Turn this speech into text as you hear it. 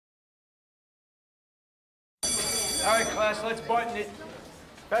All right, class, let's button it.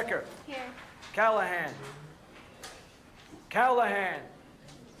 Becker. Here. Callahan. Callahan.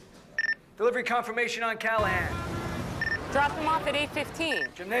 Delivery confirmation on Callahan. Drop him off at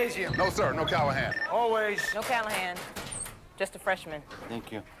 8:15. Gymnasium. No, sir. No Callahan. Always. No Callahan. Just a freshman.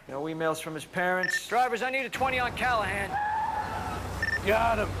 Thank you. No emails from his parents. Drivers, I need a 20 on Callahan.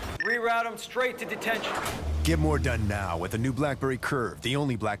 Got him. Reroute him straight to detention. Get more done now with the new BlackBerry Curve, the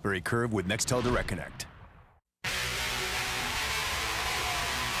only BlackBerry Curve with Nextel Direct Connect.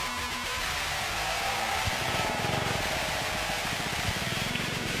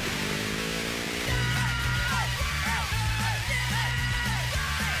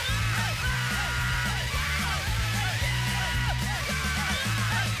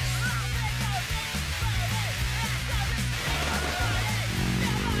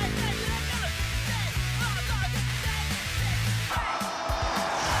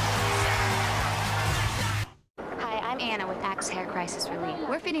 Hair Crisis Relief.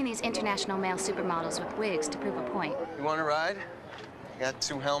 We're fitting these international male supermodels with wigs to prove a point. You want to ride? I got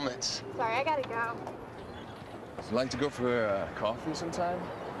 2 helmets. Sorry, I gotta go. Would you like to go for coffee sometime?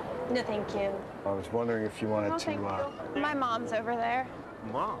 No, thank you. I was wondering if you wanted No, to. thank you. My mom's over there.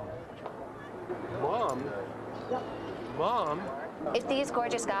 Mom? Mom? Mom? If these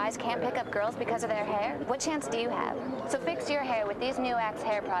gorgeous guys can't pick up girls because of their hair, what chance do you have? So fix your hair with these new Axe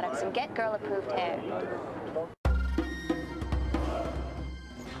hair products and get girl-approved hair.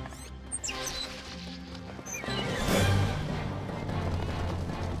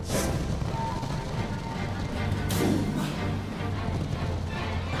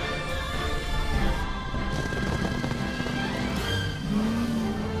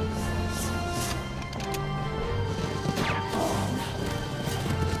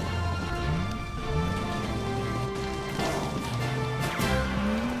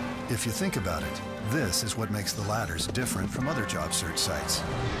 If you think about it, this is what makes the Ladders different from other job search sites.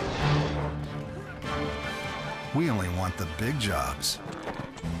 We only want the big jobs.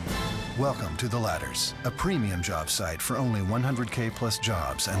 Welcome to the Ladders, a premium job site for only 100K plus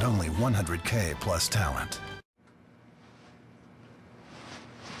jobs and only 100K plus talent.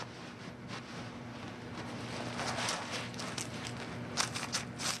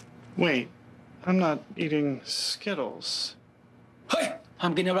 Wait, I'm not eating Skittles. Hey! ห้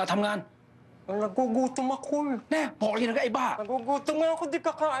ามกินเวลาทำงาน Nagugutom ako eh. แน่บอกเลยนะไอ้บ้า Nagugutom nga ako, di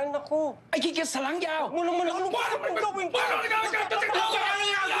kakain ako. ไอ้ขี้เกียจสลังยาว Mo naman ano ba naman gawin ko?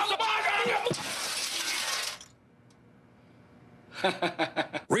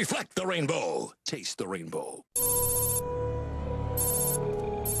 Reflect the rainbow. Taste the rainbow.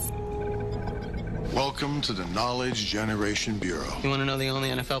 Welcome to the Knowledge Generation Bureau. You want to know the only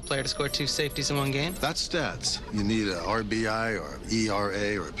NFL player to score 2 safeties in 1 game? That's stats. You need a RBI or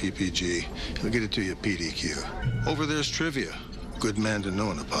ERA or a PPG. He'll get it to you PDQ. Over there's trivia. Good man to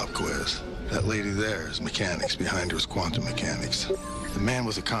know in a pop quiz. That lady there is mechanics. Behind her is quantum mechanics. The man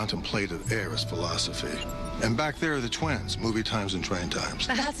with the contemplative air is philosophy. And back there are the twins, movie times and train times.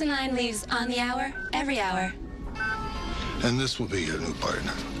 The Hudson Line leaves on the hour, every hour. And this will be your new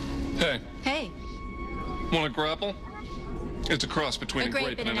partner. Hey. Hey. Want a grapple? It's a cross between a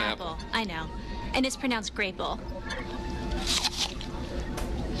grape and an apple. I know. And it's pronounced grapple.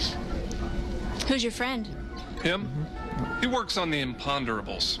 Who's your friend? Him? He works on the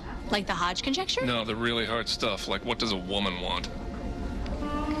imponderables. Like the Hodge conjecture? No, the really hard stuff, like what does a woman want?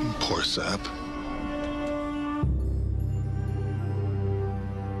 Poor sap.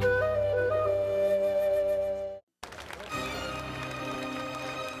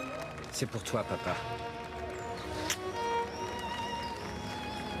 C'est pour toi, papa.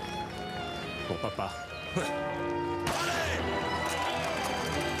 Pour papa.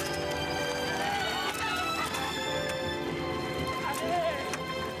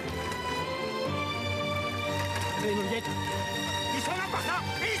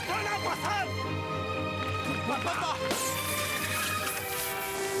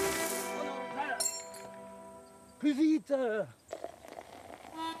 Plus vite!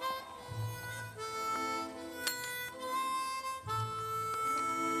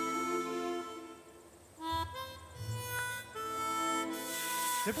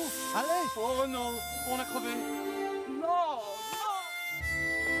 C'est bon, allez! Oh non, on a crevé. Non,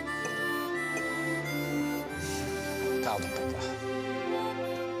 Pardon, papa.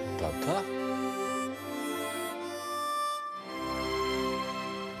 Papa?